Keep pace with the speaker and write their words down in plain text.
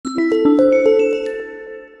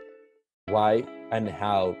why and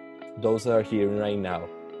how those that are hearing right now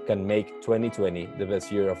can make 2020 the best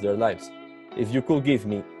year of their lives. If you could give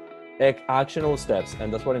me actionable steps,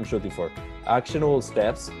 and that's what I'm shooting for, actionable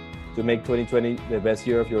steps to make 2020 the best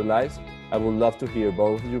year of your lives, I would love to hear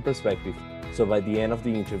both of your perspectives. So by the end of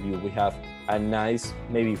the interview, we have a nice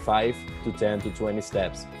maybe 5 to 10 to 20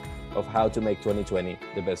 steps of how to make 2020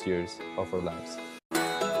 the best years of our lives.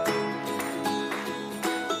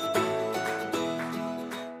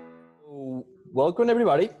 Welcome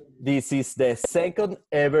everybody. This is the second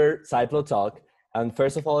ever Cyplo Talk. And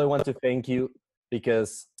first of all, I want to thank you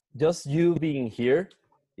because just you being here,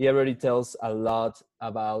 it already tells a lot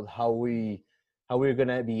about how we're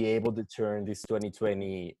gonna be able to turn this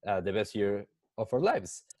 2020 the best year of our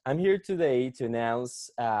lives. I'm here today to announce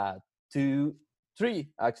three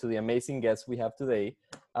actually amazing guests we have today.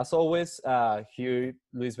 As always, here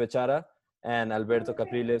Luis Bechara and Alberto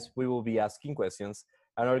Capriles, we will be asking questions.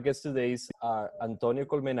 And our guests today are Antonio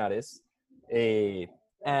Colmenares,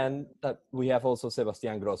 and we have also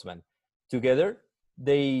Sebastian Grossman. Together,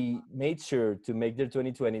 they made sure to make their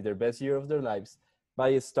 2020 their best year of their lives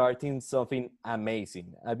by starting something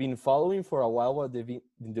amazing. I've been following for a while what they've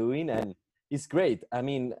been doing, and it's great. I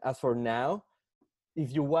mean, as for now,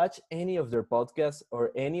 if you watch any of their podcasts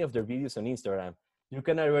or any of their videos on Instagram, you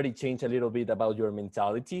can already change a little bit about your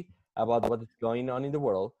mentality, about what is going on in the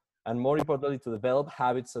world, and more importantly, to develop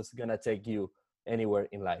habits that's gonna take you anywhere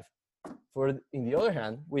in life. In the other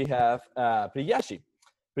hand, we have Priyashi.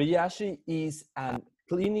 Priyashi is a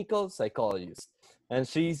clinical psychologist, and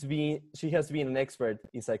she has been an expert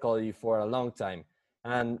in psychology for a long time.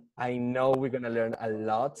 And I know we're gonna learn a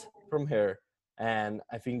lot from her, and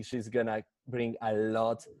I think she's gonna bring a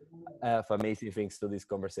lot of amazing things to this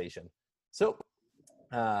conversation. So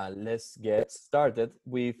let's get started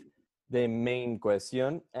with the main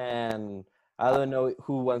question. And I don't know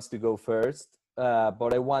who wants to go first,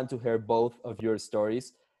 but I want to hear both of your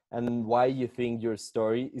stories and why you think your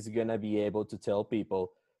story is gonna be able to tell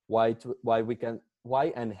people why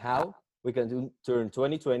and how we can turn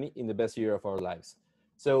 2020 in the best year of our lives.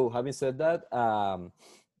 So having said that,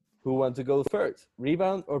 who wants to go first,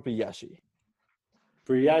 Rebound or Priyashi?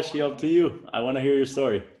 Priyashi, up to you. I want to hear your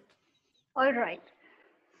story. All right.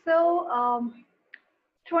 So,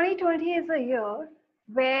 2020 is a year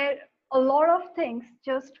where a lot of things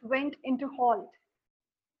just went into halt.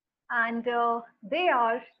 And they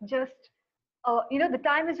are just, the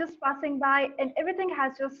time is just passing by and everything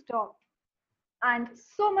has just stopped. And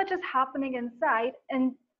so much is happening inside.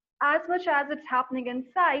 And as much as it's happening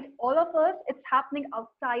inside, all of us, it's happening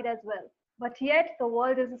outside as well. But yet the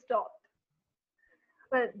world is stopped.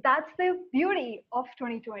 Well, that's the beauty of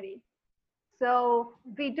 2020. So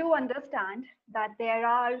we do understand that there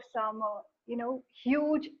are some,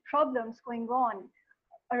 huge problems going on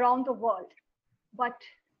around the world. But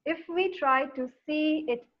if we try to see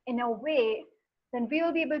it in a way, then we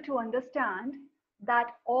will be able to understand that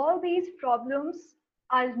all these problems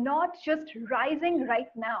are not just rising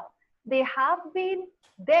right now. They have been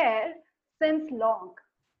there since long.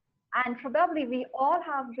 And probably we all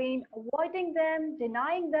have been avoiding them,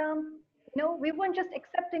 denying them. We weren't just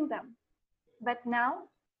accepting them. But now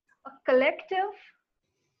a collective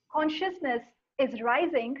consciousness is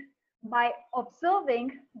rising by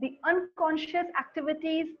observing the unconscious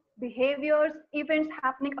activities, behaviors, events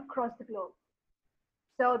happening across the globe.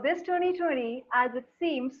 So this 2020, as it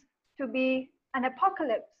seems to be an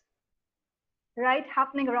apocalypse, right,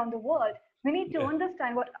 happening around the world, we need to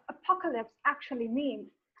understand what apocalypse actually means.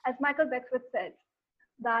 As Michael Beckwith said,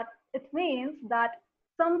 that it means that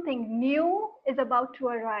something new is about to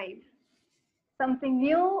arrive. Something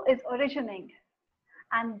new is originating.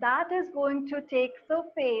 And that is going to take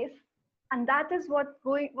surface, and that is what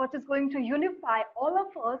is going to unify all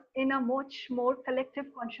of us in a much more collective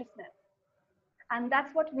consciousness. And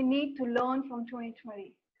that's what we need to learn from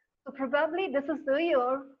 2020. So probably this is the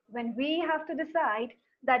year when we have to decide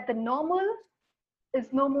that the normal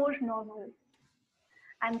is no more normal.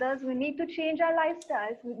 And thus we need to change our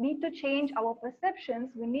lifestyles, we need to change our perceptions,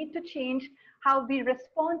 we need to change how we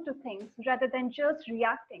respond to things rather than just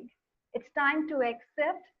reacting. It's time to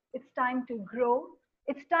accept, it's time to grow,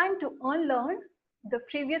 it's time to unlearn the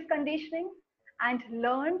previous conditioning and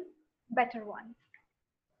learn better ones.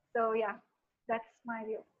 So yeah, that's my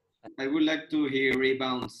view. I would like to hear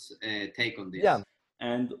Rebound's take on this. Yeah.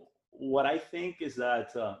 And what I think is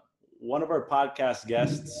that one of our podcast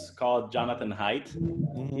guests called Jonathan Haidt,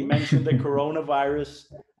 he mentioned the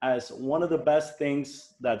coronavirus as one of the best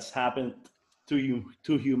things that's happened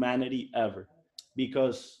to humanity ever.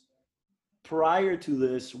 Because prior to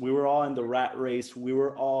this, we were all in the rat race. We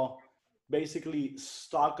were all basically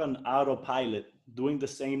stuck on autopilot, doing the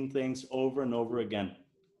same things over and over again.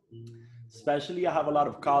 Especially, I have a lot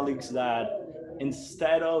of colleagues that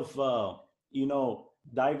instead of,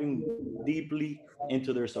 diving deeply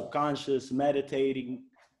into their subconscious, meditating,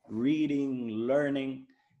 reading, learning,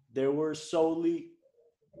 they were solely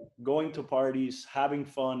going to parties, having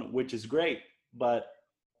fun, which is great, but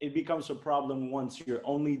it becomes a problem once you're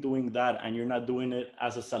only doing that and you're not doing it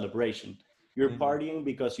as a celebration. You're Mhm. partying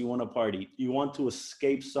because you want to party. You want to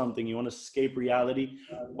escape something. You want to escape reality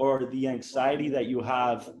or the anxiety that you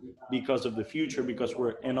have because of the future, because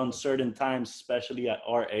we're in uncertain times, especially at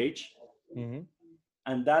our age. Mhm.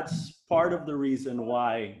 And that's part of the reason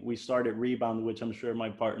why we started Rebound, which I'm sure my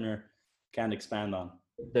partner can expand on.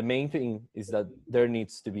 The main thing is that there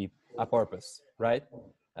needs to be a purpose, right?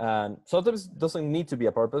 And sometimes it doesn't need to be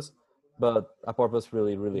a purpose, but a purpose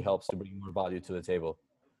really, really helps to bring more value to the table.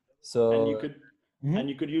 and you So, could mhm. and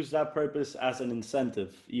you could use that purpose as an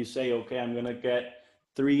incentive. You say, okay, I'm going to get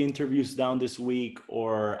 3 interviews down this week,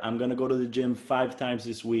 or I'm going to go to the gym 5 times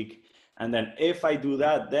this week, and then if I do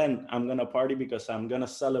that, then I'm going to party because I'm going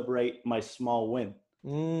to celebrate my small win,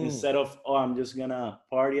 Mm, instead of, oh, I'm just going to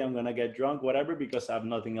party, I'm going to get drunk, whatever, because I have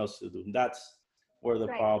nothing else to do. That's where the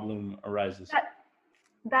Right. problem arises. That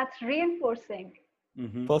that's reinforcing.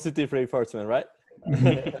 Hmm. positive reinforcement, right?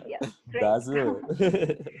 Yes, great. That's it.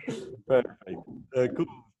 Perfect. Cool,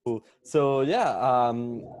 cool. So yeah,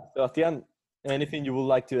 Sebastian, anything you would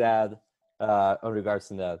like to add on regards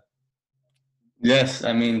to that? Yes,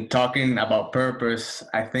 I mean, talking about purpose,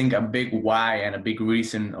 I think a big why and a big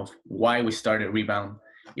reason of why we started Rebound,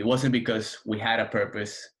 it wasn't because we had a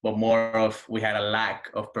purpose, but more of we had a lack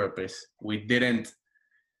of purpose. We didn't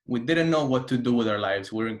know what to do with our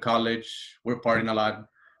lives. We're in college, we're partying a lot.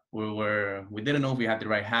 We didn't know if we had the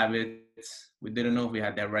right habits. We didn't know if we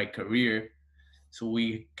had the right career. So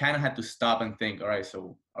we kind of had to stop and think, all right,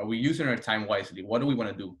 so are we using our time wisely? What do we want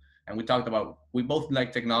to do? And we talked about, we both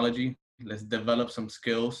like technology. Let's develop some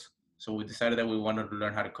skills. So we decided that we wanted to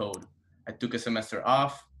learn how to code. I took a semester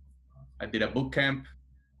off. I did a boot camp.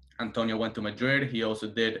 Antonio went to Madrid. He also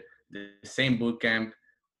did the same boot camp.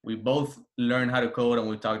 We both learned how to code and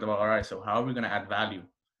we talked about, all right, so how are we going to add value?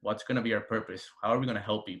 What's going to be our purpose? How are we going to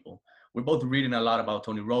help people? We're both reading a lot about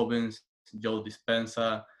Tony Robbins, Joe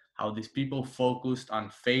Dispenza, how these people focused on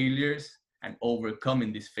failures and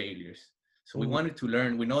overcoming these failures. So we Mhm. wanted to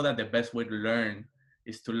learn. We know that the best way to learn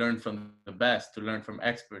is to learn from the best, to learn from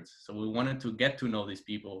experts. So we wanted to get to know these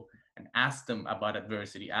people and ask them about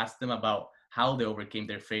adversity, ask them about how they overcame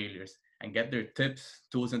their failures, and get their tips,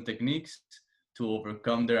 tools, and techniques to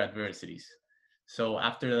overcome their adversities. So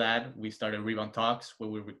after that, we started Rebound Talks, where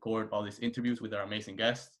we record all these interviews with our amazing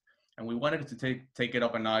guests, and we wanted to take it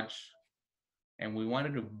up a notch, and we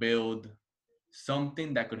wanted to build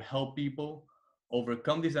something that could help people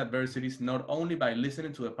overcome these adversities, not only by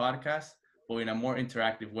listening to the podcast, but in a more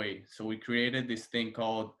interactive way. So we created this thing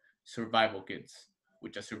called Survival Kits,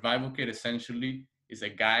 which a survival kit essentially is a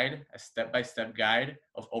guide, a step-by-step guide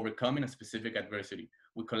of overcoming a specific adversity.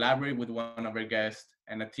 We collaborate with one of our guests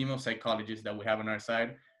and a team of psychologists that we have on our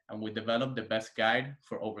side, and we develop the best guide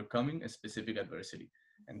for overcoming a specific adversity.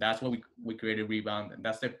 And that's what we created Rebound, and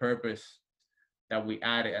that's the purpose that we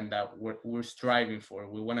added and that we're striving for.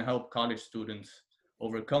 We want to help college students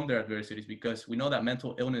overcome their adversities because we know that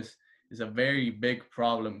mental illness is a very big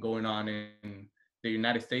problem going on in the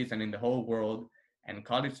United States and in the whole world. And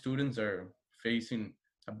college students are facing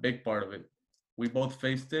a big part of it. We both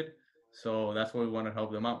faced it, so that's why we want to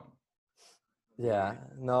help them out. Yeah,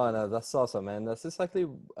 no, no, that's awesome, man. That's exactly,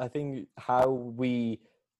 I think, how we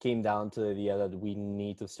came down to the idea that we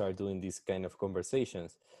need to start doing these kind of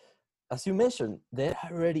conversations. As you mentioned, there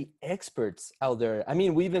are already experts out there. I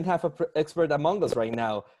mean, we even have an expert among us right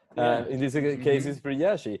now. Yeah. In this case, it's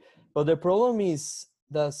Priyashi. But the problem is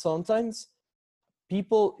that sometimes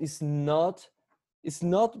people is not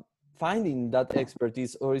finding that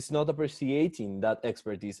expertise or is not appreciating that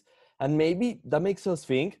expertise, and maybe that makes us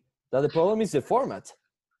think that the problem is the format.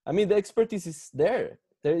 I mean, the expertise is there.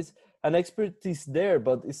 There is an expertise there,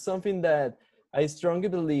 but it's something that I strongly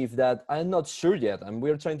believe that I'm not sure yet, and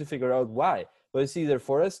we're trying to figure out why. But it's either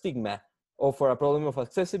for a stigma or for a problem of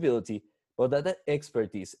accessibility. But that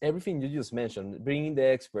expertise, everything you just mentioned, bringing the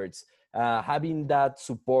experts, having that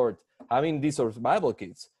support, having these survival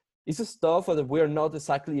kits, it's a stuff that we are not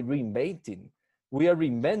exactly reinventing. We are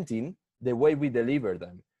reinventing the way we deliver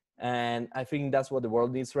them. And I think that's what the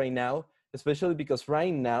world needs right now, especially because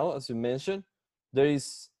right now, as you mentioned, there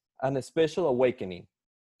is an special awakening.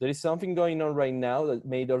 There is something going on right now that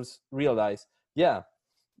made us realize, yeah,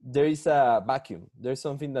 there is a vacuum. There's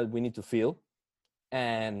something that we need to fill.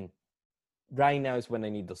 And right now is when I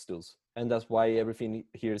need those tools. And that's why everything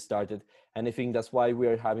here started. And I think that's why we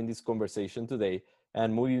are having this conversation today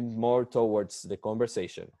and moving more towards the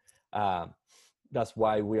conversation. Um, that's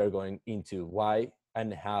why we are going into why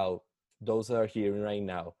and how those that are here right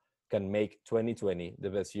now can make 2020 the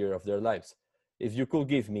best year of their lives. If you could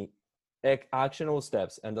give me actionable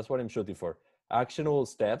steps, and that's what I'm shooting for, actionable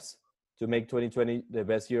steps to make 2020 the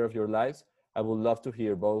best year of your lives, I would love to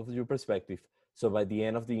hear both of your perspective. So by the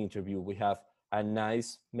end of the interview, we have a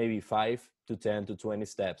nice maybe 5 to 10 to 20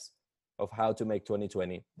 steps of how to make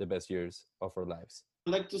 2020 the best years of our lives.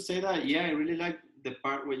 I'd like to say that, yeah, I really like the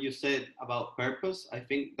part where you said about purpose. I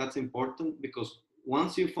think that's important because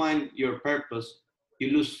once you find your purpose,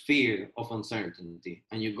 you lose fear of uncertainty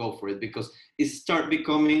and you go for it because it starts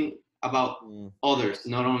becoming about others,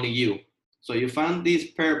 not only you. So you find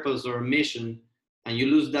this purpose or mission and you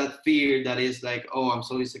lose that fear that is like, oh, I'm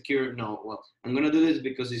so insecure. No, well, I'm going to do this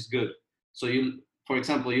because it's good. So you, for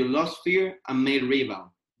example, you lost fear and made rebound.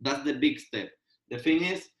 That's the big step. The thing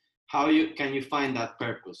is, how can you find that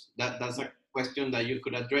purpose? That's a question that you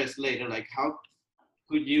could address later. Like, how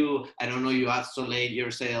could you, I don't know, you isolate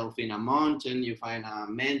yourself in a mountain, you find a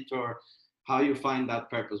mentor, how you find that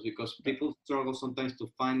purpose? Because people struggle sometimes to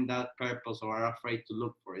find that purpose or are afraid to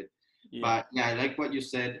look for it. Yeah. But yeah, I like what you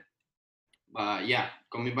said. But yeah,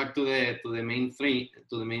 coming back to the main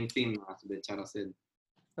theme, as Bechara said.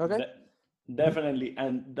 Okay. Definitely.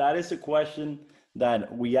 And that is a question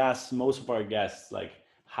that we ask most of our guests, like,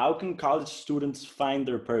 how can college students find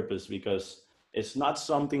their purpose? Because it's not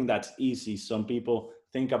something that's easy. Some people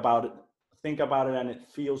think about it and it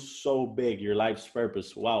feels so big, your life's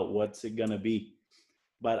purpose. Wow, what's it gonna be?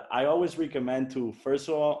 But I always recommend to, first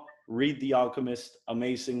of all, read The Alchemist,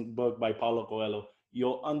 amazing book by Paulo Coelho.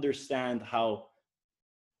 You'll understand how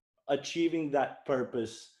achieving that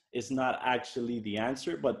purpose is not actually the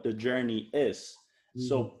answer, but the journey is. Mm-hmm.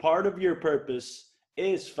 So part of your purpose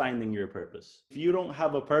is finding your purpose. If you don't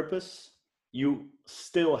have a purpose, you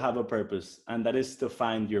still have a purpose, and that is to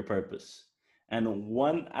find your purpose. And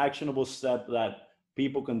one actionable step that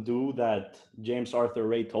people can do that James Arthur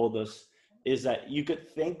Ray told us is that you could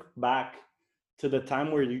think back to the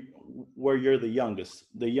time where you're the youngest,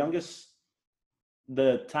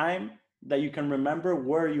 the time that you can remember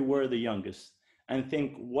where you were the youngest, and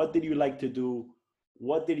think, what did you like to do?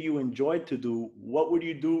 What did you enjoy to do? What would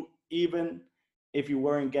you do even if you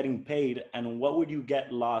weren't getting paid? And what would you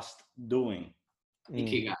get lost doing?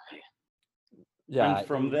 Ikigai. Yeah. And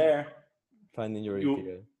from there, finding your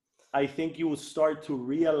Ikigai. I think you will start to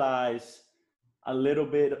realize a little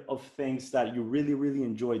bit of things that you really, really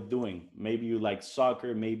enjoy doing. Maybe you like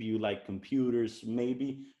soccer, maybe you like computers,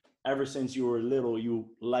 maybe ever since you were little, you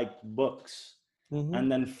liked books. Mm-hmm.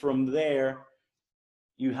 And then from there,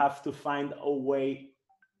 you have to find a way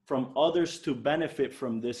from others to benefit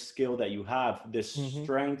from this skill that you have, this mm-hmm.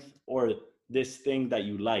 strength or this thing that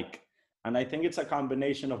you like. And I think it's a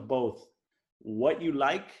combination of both what you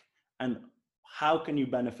like and how can you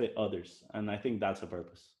benefit others. And I think that's a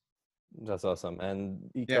purpose. That's awesome.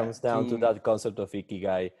 And it comes down to that concept of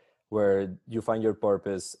Ikigai, where you find your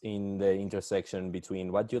purpose in the intersection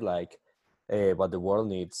between what you like, what the world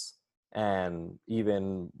needs, and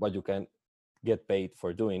even what you can get paid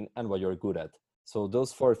for doing and what you're good at. So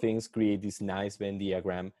those four things create this nice Venn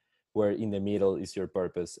diagram where in the middle is your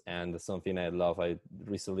purpose. And that's something I love. I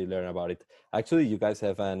recently learned about it. Actually, you guys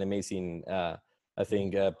have an amazing,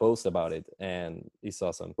 post about it, and it's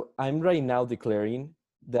awesome. I'm right now declaring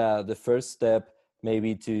that the first step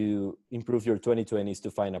maybe to improve your 2020 is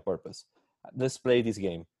to find a purpose. Let's play this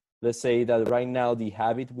game. Let's say that right now the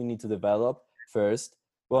habit we need to develop first,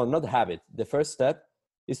 well, not the habit, the first step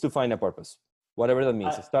is to find a purpose, whatever that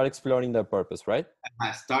means. Start exploring that purpose, right?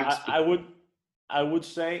 I would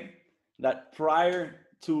say that prior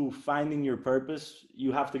to finding your purpose,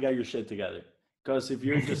 you have to get your shit together. Because if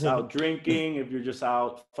you're just out drinking, if you're just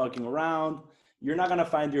out fucking around, you're not gonna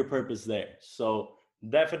find your purpose there. So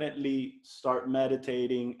definitely start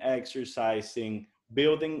meditating, exercising,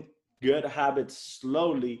 building good habits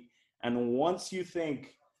slowly. And once you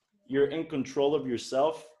think you're in control of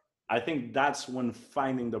yourself, I think that's when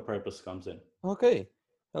finding the purpose comes in. Okay,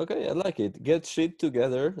 I like it. Get shit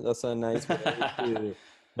together. That's a nice way to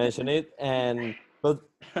mention it. But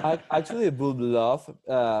I actually would love,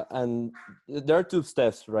 and there are two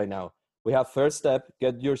steps right now. We have first step,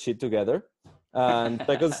 get your shit together. And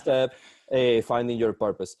second step, finding your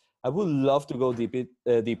purpose. I would love to go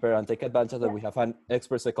deeper and take advantage that we have an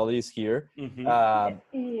expert psychologist here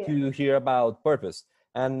to hear about purpose.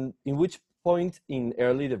 And in which point in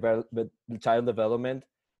early child development,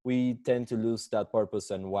 we tend to lose that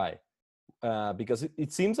purpose and why. Because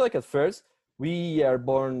it seems like at first we are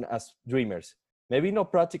born as dreamers. Maybe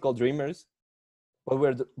not practical dreamers, but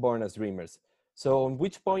we're born as dreamers. So, on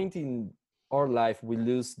which point in our life we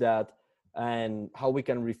lose that, and how we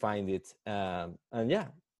can refine it? And yeah,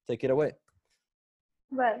 take it away.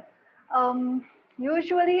 Well,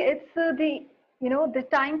 usually it's the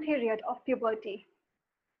time period of puberty,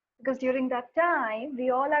 because during that time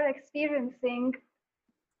we all are experiencing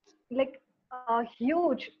like a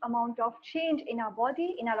huge amount of change in our body,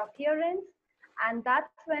 in our appearance, and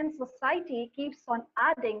that's when society keeps on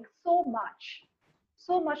adding so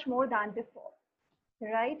much more than before,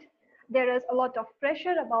 right? There is a lot of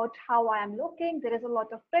pressure about how I am looking. There is a lot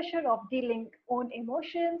of pressure of dealing own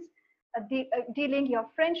emotions, dealing your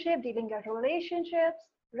friendship, dealing your relationships,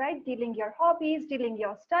 right? Dealing your hobbies, dealing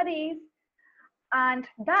your studies. And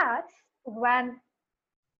that's when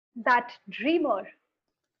that dreamer,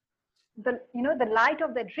 the light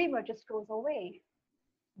of the dreamer just goes away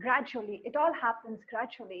gradually. It all happens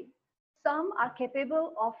gradually. Some are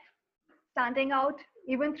capable of standing out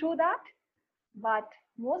even through that, but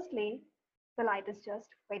mostly the light is just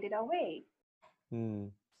faded away. Hmm.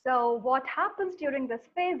 So what happens during this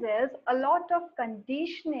phase is a lot of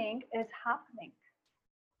conditioning is happening.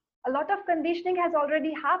 A lot of conditioning has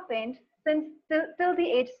already happened since till the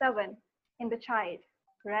age 7 in the child,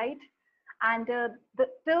 right? And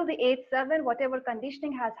till the age 7, whatever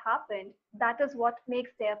conditioning has happened, that is what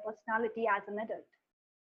makes their personality as an adult.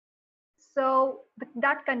 So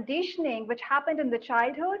that conditioning which happened in the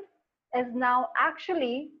childhood is now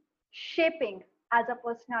actually shaping as a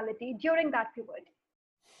personality during that puberty.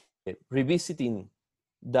 Revisiting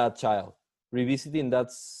that child, revisiting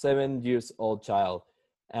that 7 years old child,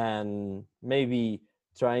 and maybe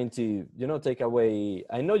trying to, take away.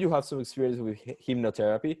 I know you have some experience with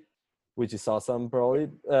hypnotherapy, which is awesome, probably.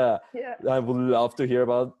 Yeah. I would love to hear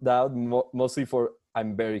about that, mostly for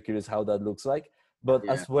I'm very curious how that looks like. But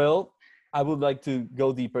Yeah. as well, I would like to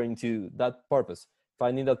go deeper into that purpose,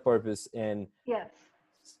 finding that purpose, and Yes.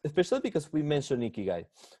 especially because we mentioned Ikigai.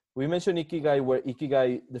 We mentioned Ikigai, where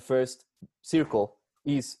Ikigai, the first circle,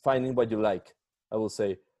 is finding what you like, I will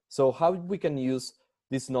say. So how we can use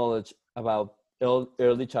this knowledge about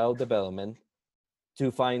early child development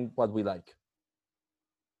to find what we like.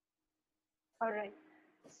 All right.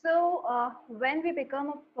 So when we become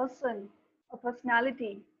a person, a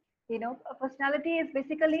personality, a personality is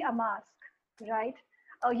basically a mask, right?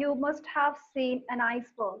 You must have seen an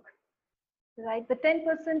iceberg, right? The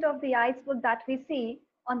 10% of the iceberg that we see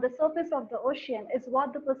on the surface of the ocean is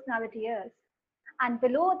what the personality is. And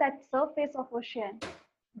below that surface of ocean,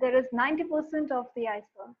 there is 90% of the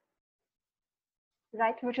iceberg,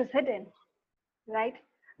 right? Which is hidden, right?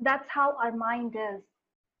 That's how our mind is.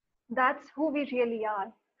 That's who we really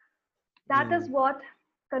are. That is Mm. what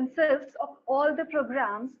consists of all the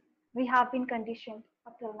programs we have been conditioned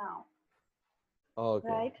up till now, Okay.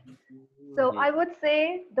 right? So I would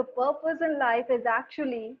say the purpose in life is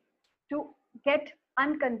actually to get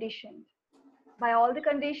unconditioned by all the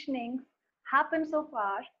conditionings happened so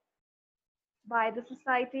far by the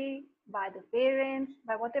society, by the parents,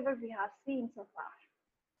 by whatever we have seen so far.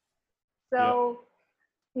 Yeah. So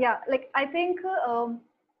yeah, like I think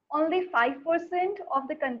only 5% of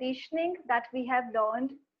the conditioning that we have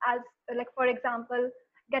learned, as like for example,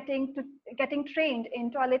 getting trained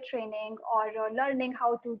in toilet training, or learning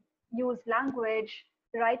how to use language,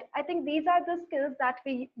 right? I think these are the skills that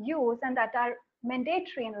we use and that are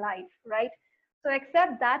mandatory in life, right? So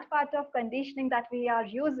except that part of conditioning that we are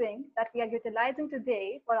using, that we are utilizing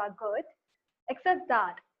today for our good, except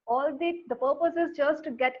that all the purpose is just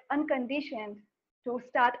to get unconditioned, to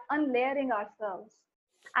start unlayering ourselves.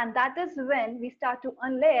 And that is when we start to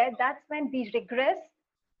unlayer, that's when we regress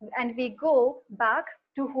and we go back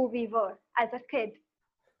to who we were as a kid,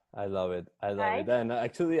 I love it. I love it. right? And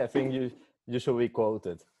actually, I think you should be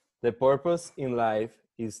quoted. The purpose in life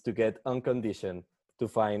is to get unconditioned to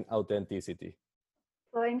find authenticity.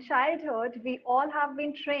 So in childhood, we all have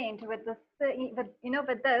been trained with this,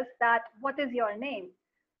 with this, that what is your name?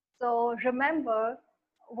 So remember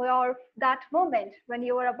that moment when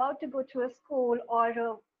you were about to go to a school,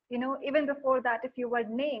 or even before that, if you were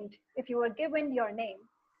named, if you were given your name,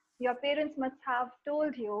 your parents must have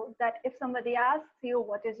told you that if somebody asks you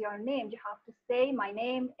what is your name, you have to say, my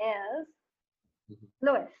name is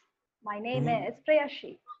Louis, my name Hmm. is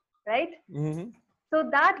Prayashi, right? Hmm. So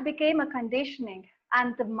that became a conditioning,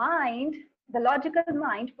 and the logical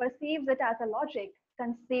mind perceives it as a logic,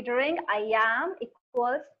 considering I am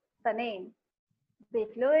equals the name, be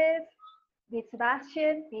it Louis, be it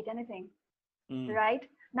Sebastian, be it anything, Mm. right?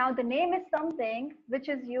 Now, the name is something which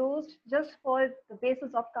is used just for the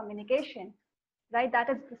basis of communication, right? That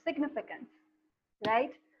is the significance.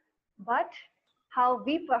 right? But how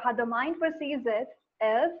the mind perceives it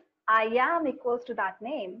is I am equals to that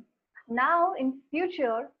name. Now in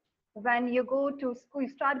future, when you go to school, you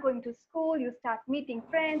start going to school, you start meeting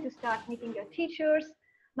friends, you start meeting your teachers.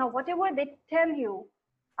 Now whatever they tell you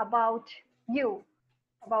about you,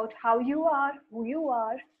 about how you are, who you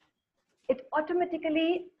are, it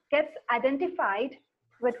automatically gets identified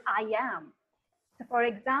with I am. So for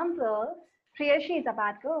example, Priyashi is a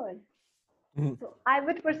bad girl. Mhm. So I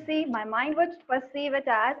would perceive, my mind would perceive it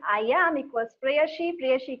as I am equals Priyashi,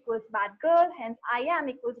 Priyashi equals bad girl, hence I am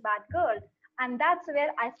equals bad girl. And that's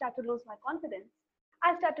where I start to lose my confidence.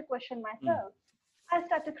 I start to question Mm. myself. I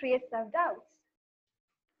start to create self doubts,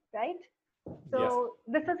 right? Yes. So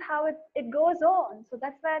this is how it goes on. So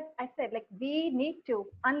that's why I said, like, we need to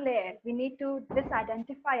unlayer, we need to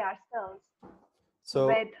disidentify ourselves So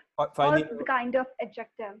with all finding, the kind of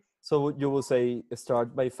adjectives. so you will say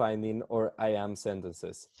start by finding or I am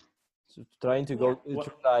sentences. So trying to Yeah. go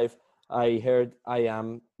through life, I heard I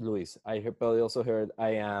am Luis. Probably also heard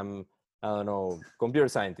I am, I don't know, computer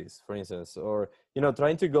scientist, for instance, or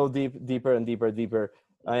trying to go deeper and deeper.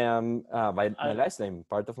 I am my I, last name,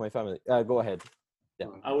 part of my family. Go ahead. Yeah.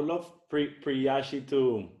 I would love Priyashi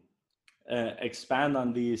to expand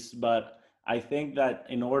on these, but I think that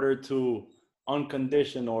in order to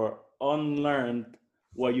uncondition or unlearn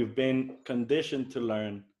what you've been conditioned to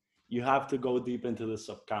learn, you have to go deep into the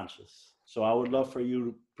subconscious. So I would love for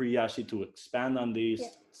you, Priyashi, to expand on Yeah. these,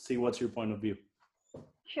 see what's your point of view.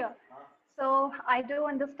 Sure. So I do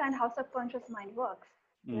understand how subconscious mind works,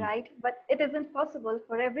 Mm. right? But it isn't possible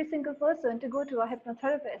for every single person to go to a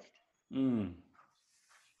hypnotherapist, Mm.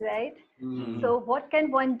 right? Mm-hmm. So what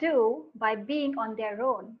can one do by being on their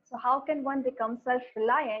own? So how can one become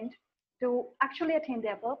self-reliant to actually attain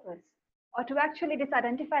their purpose or to actually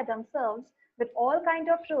disidentify themselves with all kind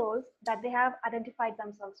of roles that they have identified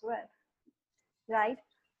themselves with, right?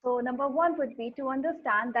 So number one would be to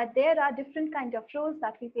understand that there are different kind of roles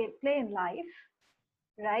that we play in life,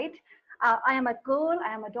 right? I am a girl,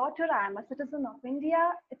 I am a daughter, I am a citizen of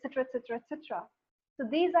India, etc., etc., etc. So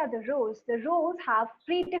these are the roles. The roles have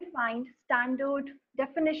predefined standard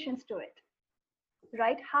definitions to it,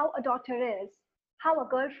 right? How a daughter is, how a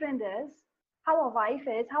girlfriend is, how a wife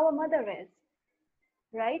is, how a mother is,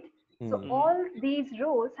 right? So Mm. all these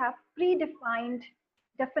roles have predefined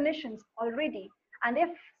definitions already. And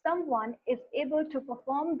if someone is able to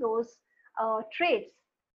perform those traits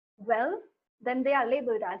well, then they are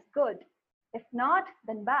labeled as good. If not,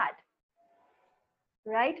 then bad,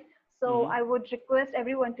 right? So Mm-hmm. I would request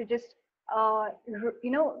everyone to just,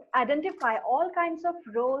 identify all kinds of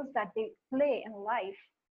roles that they play in life,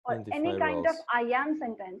 or any Identify kind of roles. I am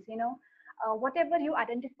sentence, whatever you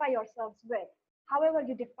identify yourselves with, however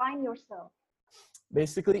you define yourself.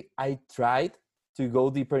 Basically, I tried to go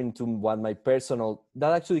deeper into what my personal,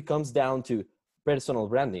 that actually comes down to personal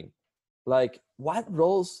branding. Like, what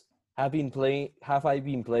roles have I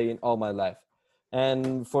been playing all my life?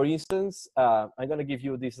 And for instance, I'm gonna give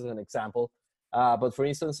you this as an example. But for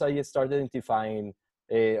instance, I started identifying,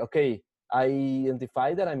 okay, I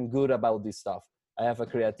identify that I'm good about this stuff. I have a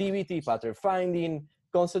creativity, pattern finding,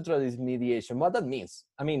 concentrated mediation. What that means?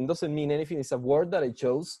 I mean, it doesn't mean anything. It's a word that I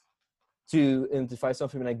chose to identify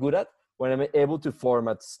something I'm good at when I'm able to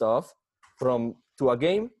format stuff from to a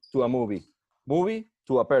game to a movie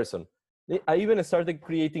to a person. I even started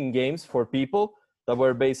creating games for people that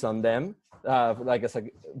were based on them, like as a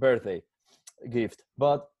birthday gift.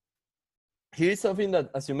 But here's something that,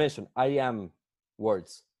 as you mentioned, I am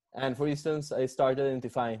words. And for instance, I started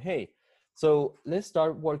identifying, hey, so let's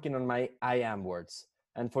start working on my I am words.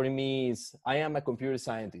 And for me, is I am a computer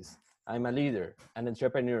scientist. I'm a leader, an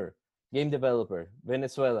entrepreneur, game developer,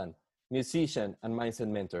 Venezuelan, musician, and mindset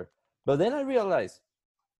mentor. But then I realized,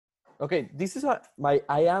 okay, this is what my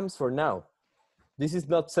I ams for now. This is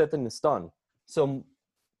not set in stone. So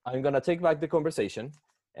I'm gonna take back the conversation,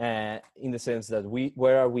 in the sense that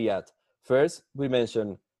where are we at? First, we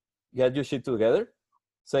mentioned get your shit together.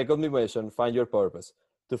 Second, we mentioned find your purpose.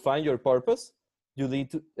 To find your purpose, you need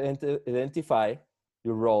to identify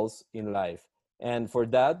your roles in life, and for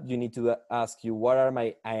that, you need to ask you what are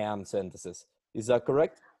my I am sentences. Is that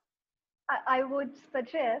correct? I would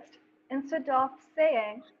suggest, instead of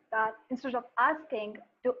saying that, instead of asking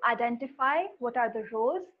to identify what are the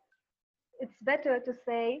roles, it's better to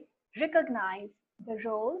say recognize the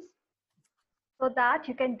roles so that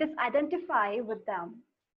you can disidentify with them.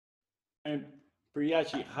 And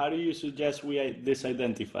Priyashi, how do you suggest we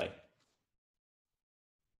disidentify?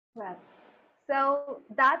 Well, so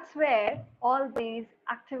that's where all these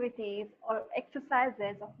activities or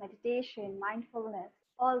exercises of meditation, mindfulness,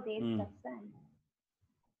 all these Mm. steps in.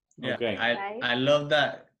 Yeah, Okay. Right. I love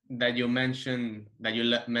that you mentioned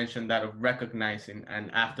mentioned that of recognizing,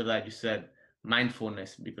 and after that you said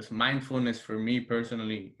mindfulness, because mindfulness for me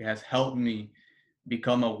personally, it has helped me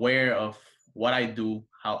become aware of what I do,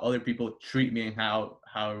 how other people treat me, and how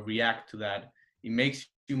I react to that. It makes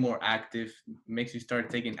you more active, makes you start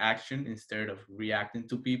taking action instead of reacting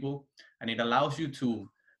to people, and it allows you to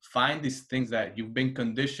find these things that you've been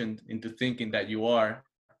conditioned into thinking that you are.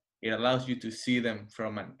 It allows you to see them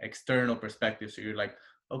from an external perspective. So you're like,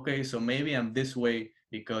 okay, so maybe I'm this way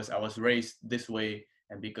because I was raised this way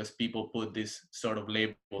and because people put this sort of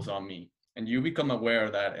labels on me. And you become aware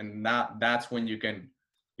of that, and that's when you can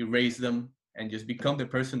erase them and just become the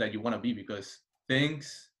person that you want to be, because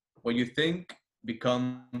things, what you think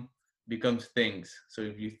becomes things. So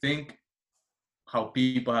if you think how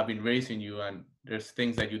people have been raising you and there's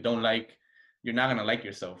things that you don't like, you're not going to like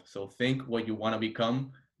yourself. So think what you want to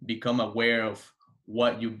become aware of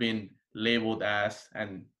what you've been labeled as,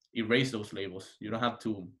 and erase those labels. You don't have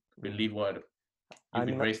to believe what you've I'm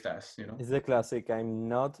been not. raised as, you know? It's the classic. I'm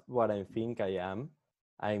not what I think I am.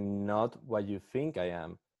 I'm not what you think I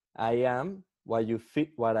am. I am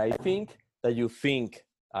what I think that you think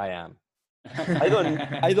I am. I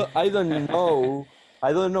don't know.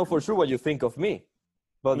 I don't know for sure what you think of me.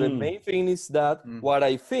 But the Mm. main thing is that Mm. what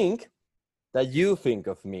I think that you think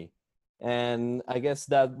of me. And I guess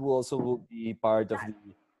that will also will be part of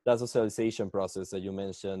that socialization process that you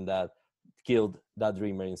mentioned that killed that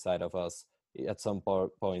dreamer inside of us at some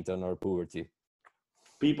point in our puberty.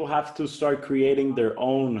 People have to start creating their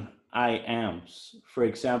own I ams. For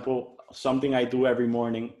example, something I do every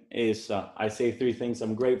morning is I say three things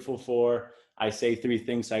I'm grateful for. I say three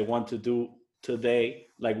things I want to do today,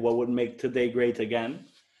 like what would make today great again.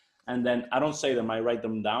 And then I don't say them, I write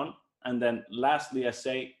them down. And then lastly, I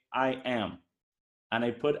say I am. And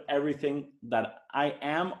I put everything that I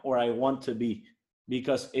am or I want to be.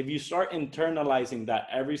 Because if you start internalizing that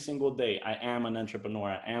every single day, I am an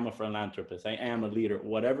entrepreneur, I am a philanthropist, I am a leader,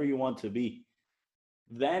 whatever you want to be,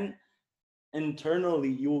 then internally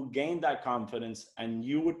you will gain that confidence and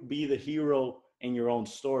you would be the hero in your own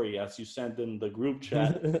story. As you sent in the group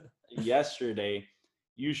chat yesterday,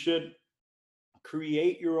 you should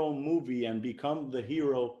create your own movie and become the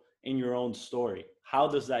hero in your own story. How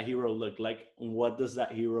does that hero look like? What does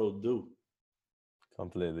that hero do?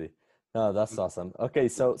 Completely. No, that's awesome. Okay,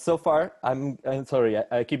 so far I'm sorry.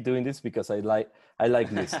 I keep doing this because I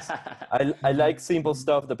like lists. I like simple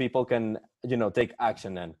stuff that people can take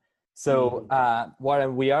action on. So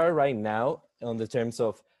what we are right now on the terms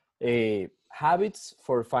of habits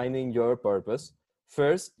for finding your purpose.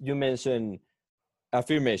 First, you mentioned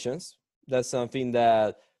affirmations. That's something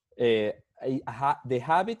that the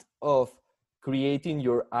habit of creating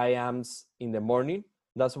your I ams in the morning.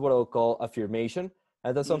 That's what I'll call affirmation,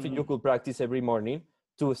 and that's something you could practice every morning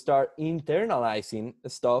to start internalizing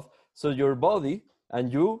stuff, so your body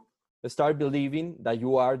and you start believing that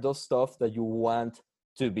you are those stuff that you want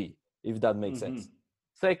to be, if that makes sense.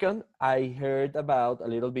 Second, I heard about a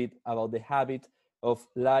little bit about the habit of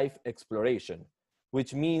life exploration,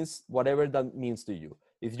 which means whatever that means to you.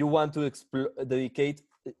 If you want to dedicate,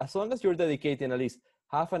 as long as you're dedicating at least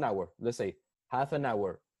half an hour, let's say half an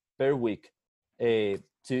hour per week,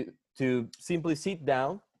 to simply sit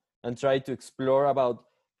down and try to explore about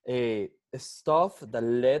stuff that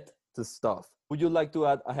led to stuff. Would you like to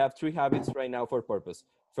add? I have three habits right now for purpose.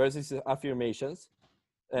 First is affirmations.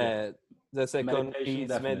 Yeah. The second Meditation, is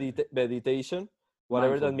definitely. meditation,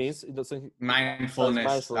 whatever that means. Mindfulness. It doesn't.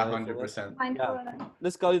 Mindfulness, Mindfulness. 100%. Yeah, Mindfulness.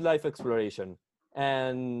 let's call it life exploration.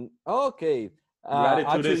 And okay,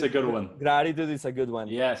 Gratitude is actually, a good one. gratitude is a good one.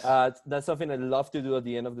 Yes. That's something I love to do at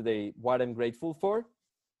the end of the day. What I'm grateful for,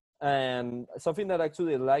 and something that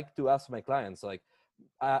actually I like to ask my clients. Like,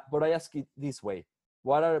 but I ask it this way: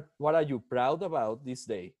 what are you proud about this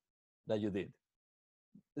day that you did?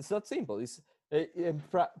 It's not simple. It's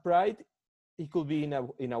pride. It could be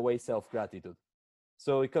in a way self gratitude.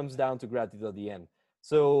 So it comes down to gratitude at the end.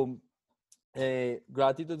 So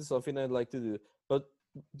gratitude is something I'd like to do. But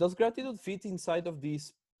does gratitude fit inside of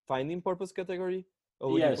this finding purpose category,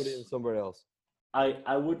 or would you put it in Yes. somewhere else?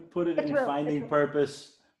 I would put it It in will. It finding will.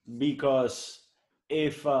 purpose because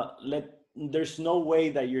if there's no way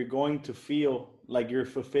that you're going to feel like you're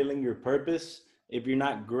fulfilling your purpose if you're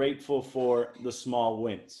not grateful for the small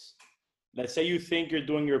wins. Let's say you think you're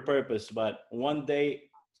doing your purpose, but one day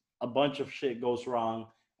a bunch of shit goes wrong,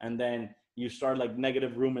 and then you start like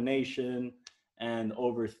negative rumination and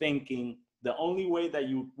overthinking. The only way that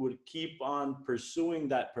you would keep on pursuing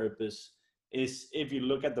that purpose is if you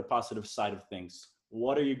look at the positive side of things.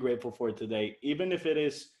 What are you grateful for today? Even if it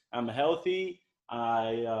is, I'm healthy,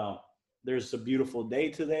 There's a beautiful day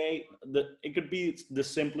today. It could be the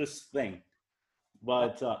simplest thing,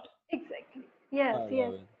 but Exactly. Yes, I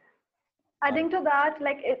yes. love it. Adding to that,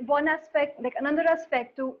 like one aspect, like another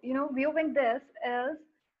aspect to, viewing this is,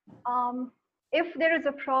 um, if there is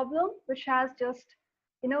a problem which has just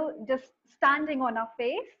standing on our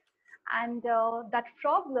face, and that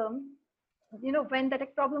problem, when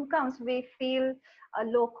that problem comes, we feel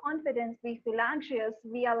low confidence, we feel anxious,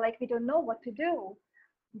 we are like, we don't know what to do.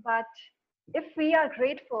 But if we are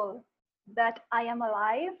grateful that I am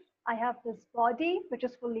alive, I have this body which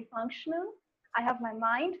is fully functional, I have my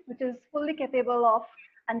mind which is fully capable of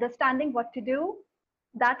understanding what to do,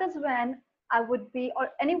 that is when I would be, or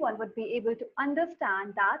anyone would be able to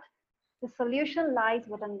understand that the solution lies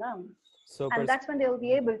within them. So, And that's when they will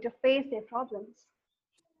be able to face their problems.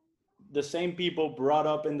 the same people brought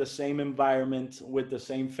up in the same environment with the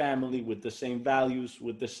same family, with the same values,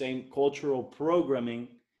 with the same cultural programming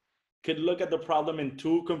could look at the problem in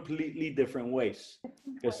two completely different ways.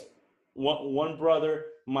 Different Because ways. one brother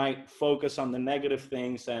might focus on the negative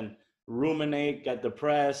things and ruminate, get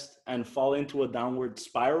depressed, and fall into a downward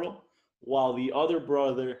spiral, while the other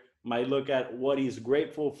brother might look at what he's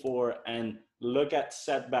grateful for and look at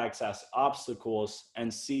setbacks as obstacles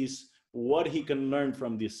and sees what he can learn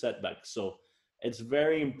from these setbacks. So it's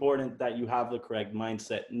very important that you have the correct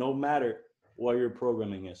mindset, no matter what your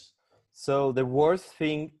programming is. So the worst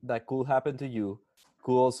thing that could happen to you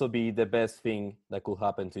could also be the best thing that could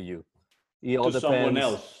happen to you. It all To someone depends,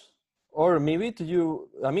 else. or maybe to you.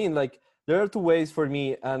 I mean, like there are two ways for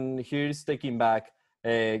me, and here's taking back.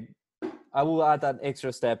 Uh, I will add an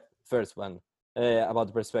extra step, first one, about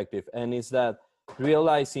the perspective, and it's that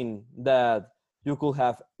realizing that you could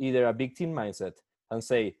have either a victim mindset and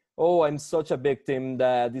say, "Oh, I'm such a victim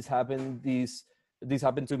that this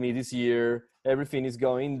happened to me this year. Everything is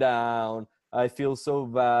going down. I feel so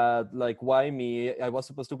bad. Like, why me? I was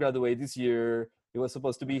supposed to graduate this year. It was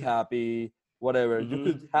supposed to be happy. Whatever." You Mm-hmm,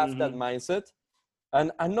 could have that mm-hmm. mindset,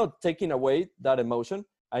 and I'm not taking away that emotion.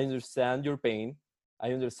 I understand your pain.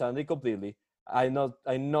 I understand it completely. I'm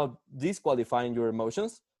not disqualifying your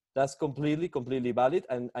emotions. That's completely valid,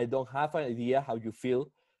 and I don't have an idea how you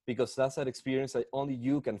feel because that's an experience that only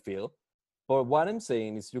you can feel. But what I'm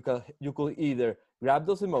saying is you could either grab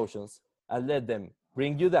those emotions and let them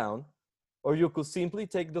bring you down, or you could simply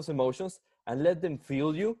take those emotions and let them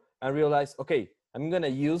feel you and realize, okay, I'm gonna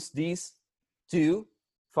use these to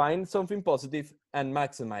find something positive and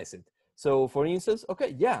maximize it. So, for instance,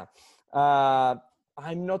 okay, yeah, uh,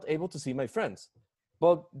 I'm not able to see my friends,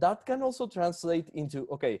 but that can also translate into,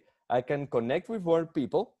 okay, I can connect with more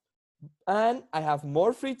people and I have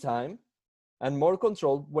more free time and more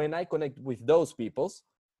control when I connect with those peoples,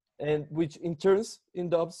 and which in turns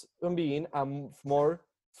ends up being a more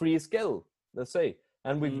free schedule, let's say.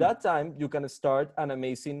 And with Mm, that time, you can start an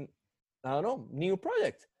amazing, I don't know, new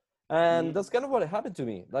project. And mm, that's kind of what happened to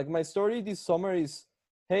me. Like my story this summer is,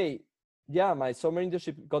 hey, yeah, my summer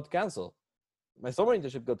internship got canceled. My summer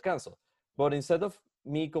internship got canceled. But instead of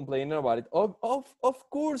me complaining about it, of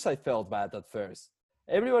course I felt bad at first.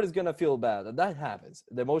 Everybody's gonna feel bad. That happens.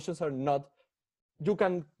 The emotions are not, you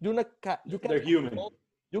they're can't human.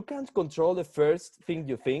 control the first thing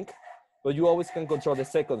you think, but you always can control the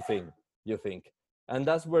second thing you think. And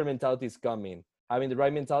that's where mentality is coming. Having the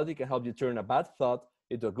right mentality can help you turn a bad thought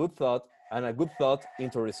into a good thought and a good thought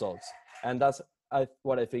into results. And that's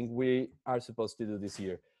what I think we are supposed to do this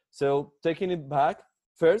year. So taking it back,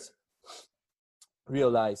 first,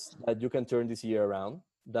 realize that you can turn this year around.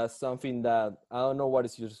 That's something that I don't know what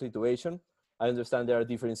is your situation. I understand there are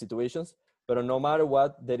different situations, but no matter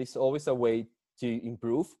what, there is always a way to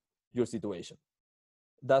improve your situation.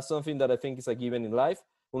 That's something that I think is a given in life,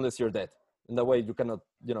 unless you're dead. In that way, you cannot,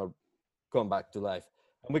 come back to life.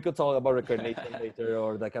 And we could talk about reincarnation later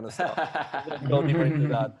or that kind of stuff. We're gonna go deeper into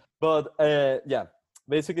that. But yeah,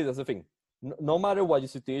 basically that's the thing. No matter what your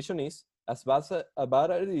situation is, as bad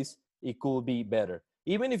as it is, it could be better.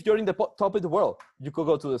 Even if you're in the top of the world, you could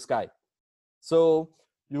go to the sky. So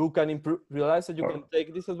you can realize that you can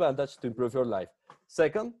take this advantage to improve your life.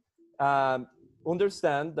 Second, um,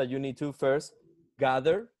 understand that you need to first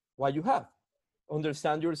gather what you have,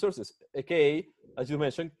 understand your resources, aka, as you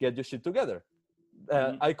mentioned, get your shit together.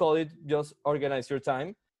 Mhm. I call it just organize your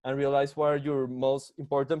time and realize what are your most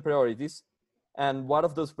important priorities and what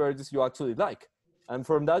of those priorities you actually like. And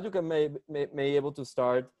from that, you can may able to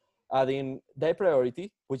start adding that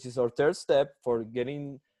priority, which is our third step for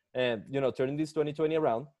getting, turning this 2020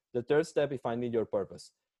 around. The third step is finding your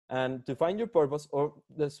purpose. And to find your purpose, or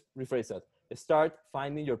let's rephrase that, start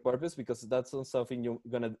finding your purpose, because that's not something you're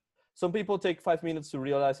gonna. Some people take 5 minutes to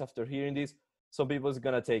realize after hearing this, some people it's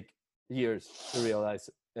gonna take years to realize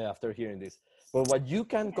after hearing this. But what you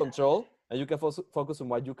can control, and you can focus on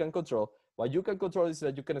what you can control. What you can control is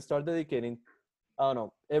that you can start dedicating, I don't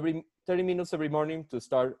know, every 30 minutes every morning to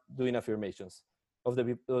start doing affirmations of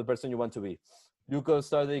the person you want to be. You could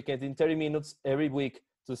start dedicating 30 minutes every week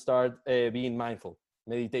to start being mindful,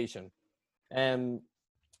 meditation. And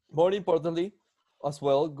more importantly, as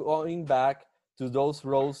well, going back to those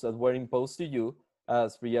roles that were imposed to you,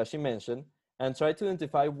 as Priyashi mentioned, and try to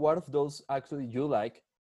identify what of those actually you like,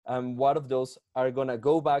 and what of those are gonna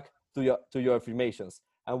go back to your affirmations,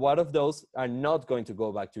 and what of those are not going to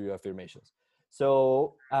go back to your affirmations.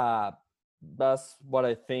 So that's what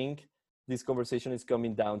I think this conversation is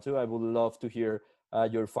coming down to. I would love to hear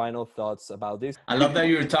your final thoughts about this. I love that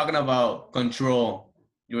you were talking about control.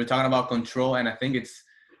 You were talking about control, and I think it's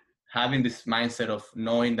having this mindset of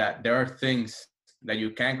knowing that there are things that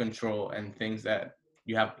you can control and things that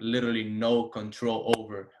you have literally no control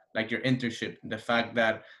over, like your internship, the fact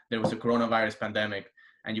that there was a coronavirus pandemic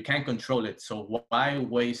and you can't control it. So why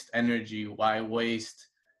waste energy? Why waste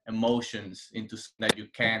emotions into something that you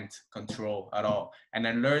can't control at all? And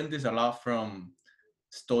I learned this a lot from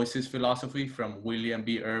Stoicism philosophy from William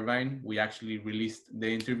B. Irvine. We actually released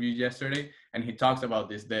the interview yesterday, and he talks about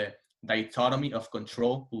this, the dichotomy of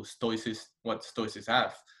control, what Stoics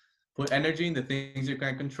have. Put energy in the things you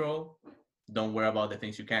can control. Don't worry about the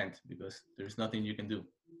things you can't, because there's nothing you can do.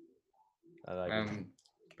 I like it.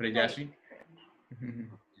 Priyashi?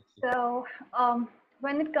 So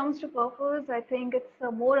when it comes to purpose, I think it's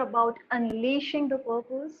more about unleashing the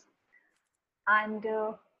purpose, and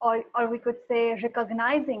or we could say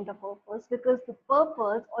recognizing the purpose, because the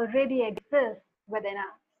purpose already exists within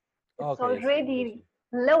us. It's already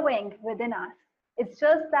living within us. It's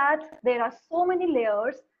just that there are so many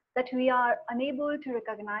layers that we are unable to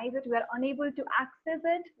recognize it, we are unable to access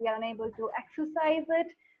it, we are unable to exercise it,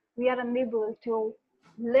 we are unable to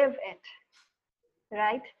live it,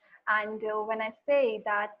 right? And when I say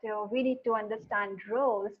that we need to understand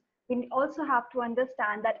roles, we also have to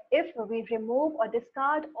understand that if we remove or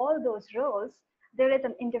discard all those roles, there is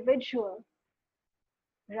an individual,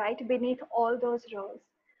 right, beneath all those roles.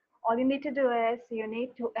 All you need to do is you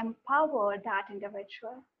need to empower that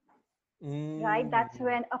individual, right? That's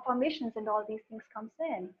when affirmations and all these things comes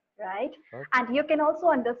in, right? Okay. And you can also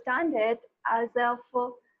understand it as if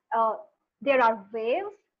there are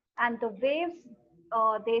waves, and the waves,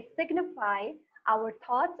 they signify our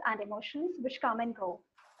thoughts and emotions which come and go.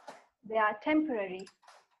 They are temporary,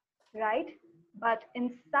 right? But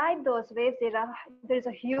inside those waves, there's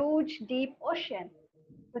a huge, deep ocean,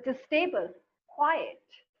 which is stable, quiet,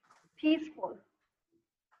 peaceful,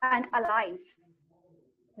 and alive,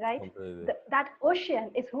 right? That ocean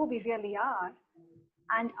is who we really are.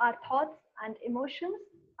 And our thoughts and emotions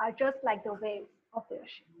are just like the waves of the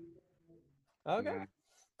ocean. Okay. Yeah.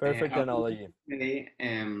 Perfect analogy.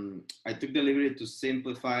 I took the liberty to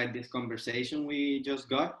simplify this conversation we just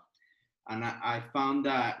got. And I found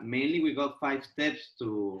that mainly we got 5 steps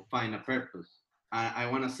to find a purpose. I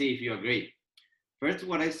want to see if you agree. First,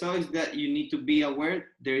 what I saw is that you need to be aware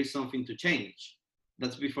there is something to change.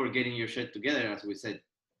 That's before getting your shit together, as we said.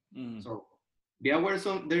 So be aware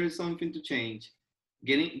there is something to change.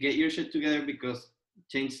 Get your shit together, because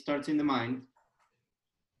change starts in the mind.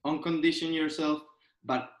 Uncondition yourself,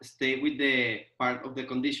 but stay with the part of the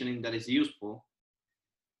conditioning that is useful.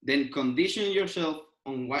 Then condition yourself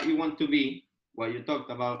on what you want to be, what you talked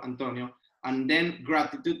about, Antonio, and then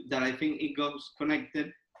gratitude, that I think it goes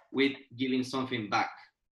connected with giving something back,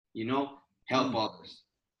 help others.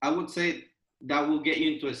 I would say that will get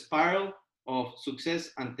you into a spiral of success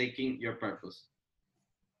and taking your purpose.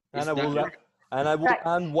 And I will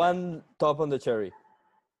add one top on the cherry.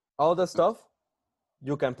 All the stuff,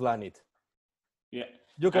 you can plan it. Yeah.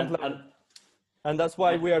 You can plan it. And that's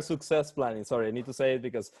why we are success planning. Sorry, I need to say it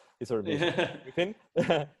because it's our briefing.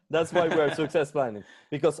 That's why we are success planning.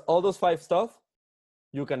 Because all those 5 stuff,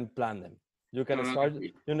 you can plan them. You can start,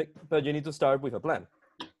 but you need to start with a plan.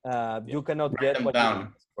 You cannot get what you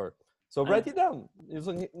ask for. So write it down.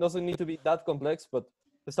 It doesn't need to be that complex, but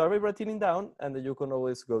start by writing it down, and then you can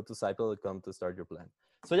always go to Cycle.com to start your plan.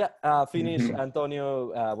 So yeah, finish,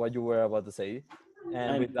 Antonio, what you were about to say.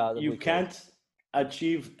 And with that, you can't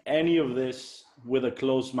achieve any of this with a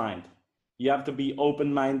closed mind. You have to be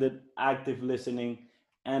open-minded, active listening,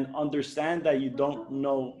 and understand that you don't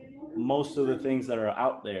know most of the things that are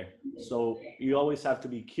out there. So you always have to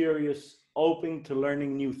be curious, open to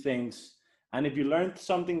learning new things. And if you learn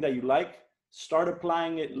something that you like, start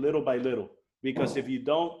applying it little by little. Because if you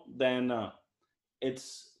don't, then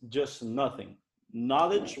it's just nothing.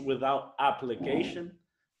 Knowledge without application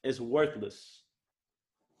is worthless.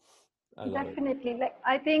 I love it. Definitely. Like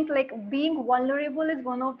I think like being vulnerable is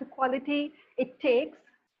one of the quality it takes.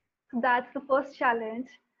 That's the first challenge.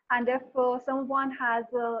 And if someone has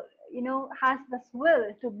has this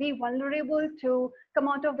will to be vulnerable, to come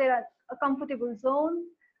out of their comfortable zone,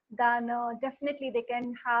 then definitely they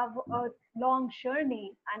can have a long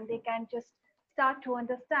journey, and they can just start to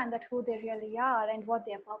understand that who they really are and what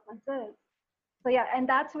their purpose is. So yeah, and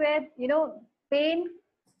that's where pain,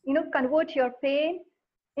 convert your pain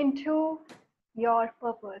into your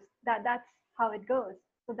purpose. That's how it goes.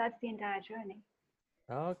 So that's the entire journey.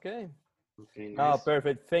 Okay. Okay, Oh, nice.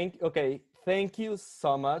 perfect. Thank you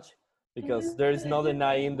so much, because there is no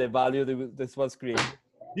denying the value that this was created.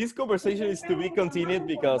 This conversation is to be continued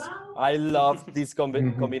because I love this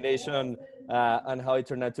combination and how it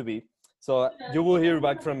turned out to be. So you will hear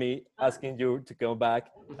back from me asking you to come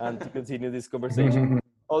back and to continue this conversation.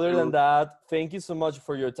 Other than that, thank you so much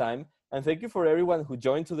for your time, and thank you for everyone who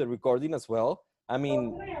joined to the recording as well. I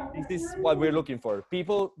mean, this is what we're looking for: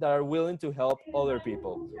 people that are willing to help other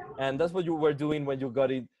people, and that's what you were doing when you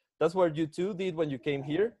got it. That's what you two did when you came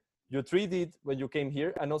here. You three did when you came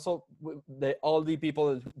here, and also all the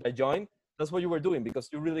people that joined. That's what you were doing, because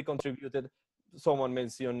you really contributed. Someone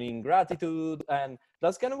mentioning gratitude, and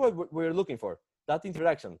that's kind of what we're looking for. That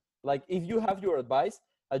interaction. Like if you have your advice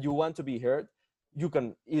and you want to be heard, you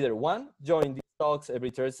can either one join these talks every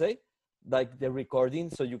Thursday, like the recording,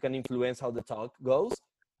 so you can influence how the talk goes,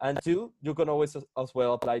 and two, you can always as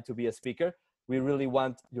well apply to be a speaker. We really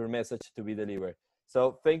want your message to be delivered.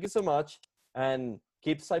 So thank you so much, and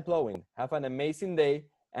keep flowing. Have an amazing day,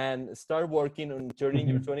 and start working on turning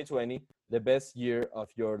your 2020 the best year of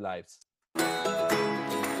your lives.